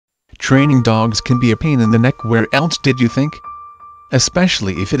training dogs can be a pain in the neck. Where else did you think?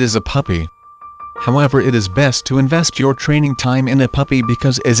 Especially if it is a puppy. However, it is best to invest your training time in a puppy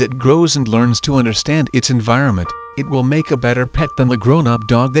because as it grows and learns to understand its environment, it will make a better pet than the grown-up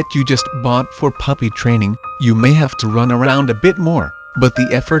dog that you just bought for puppy training. You may have to run around a bit more, but the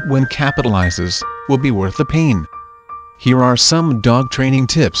effort, when capitalizes, will be worth the pain. Here are some dog training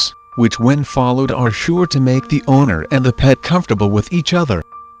tips, which when followed are sure to make the owner and the pet comfortable with each other.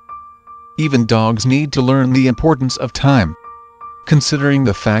 Even dogs need to learn the importance of time. Considering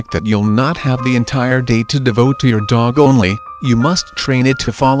the fact that you'll not have the entire day to devote to your dog only, you must train it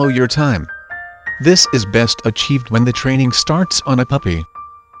to follow your time. This is best achieved when the training starts on a puppy.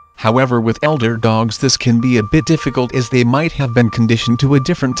 However, with elder dogs this can be a bit difficult as they might have been conditioned to a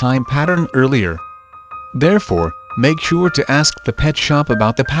different time pattern earlier. Therefore, make sure to ask the pet shop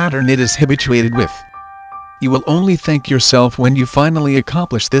about the pattern it is habituated with. You will only thank yourself when you finally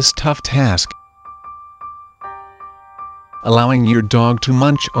accomplish this tough task. Allowing your dog to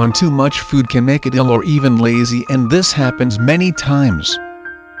munch on too much food can make it ill or even lazy, and this happens many times.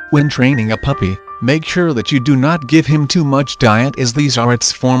 When training a puppy, make sure that you do not give him too much diet, as these are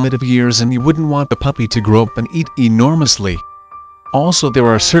its formative years and you wouldn't want the puppy to grow up and eat enormously. Also, there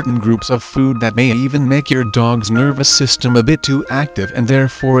are certain groups of food that may even make your dog's nervous system a bit too active, and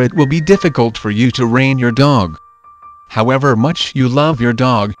therefore it will be difficult for you to rein your dog. However much you love your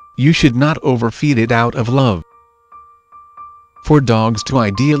dog, you should not overfeed it out of love. For dogs to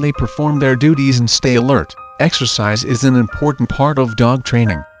ideally perform their duties and stay alert, exercise is an important part of dog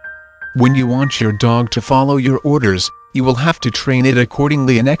training. When you want your dog to follow your orders, you will have to train it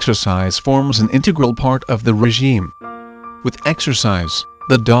accordingly, and exercise forms an integral part of the regime. With exercise,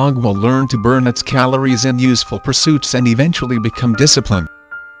 the dog will learn to burn its calories in useful pursuits and eventually become disciplined.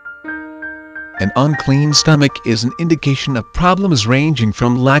 An unclean stomach is an indication of problems ranging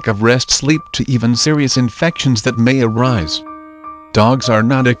from lack of rest, sleep to even serious infections that may arise. Dogs are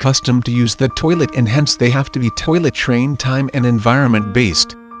not accustomed to use the toilet, and hence they have to be toilet trained time and environment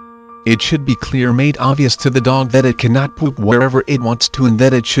based. It should be made obvious to the dog that it cannot poop wherever it wants to, and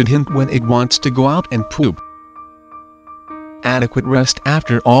that it should hint when it wants to go out and poop. Adequate rest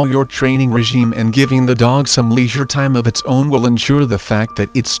after all your training regime and giving the dog some leisure time of its own will ensure the fact that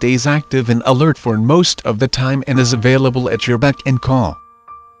it stays active and alert for most of the time and is available at your beck and call.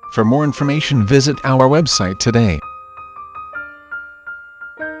 For more information, visit our website today.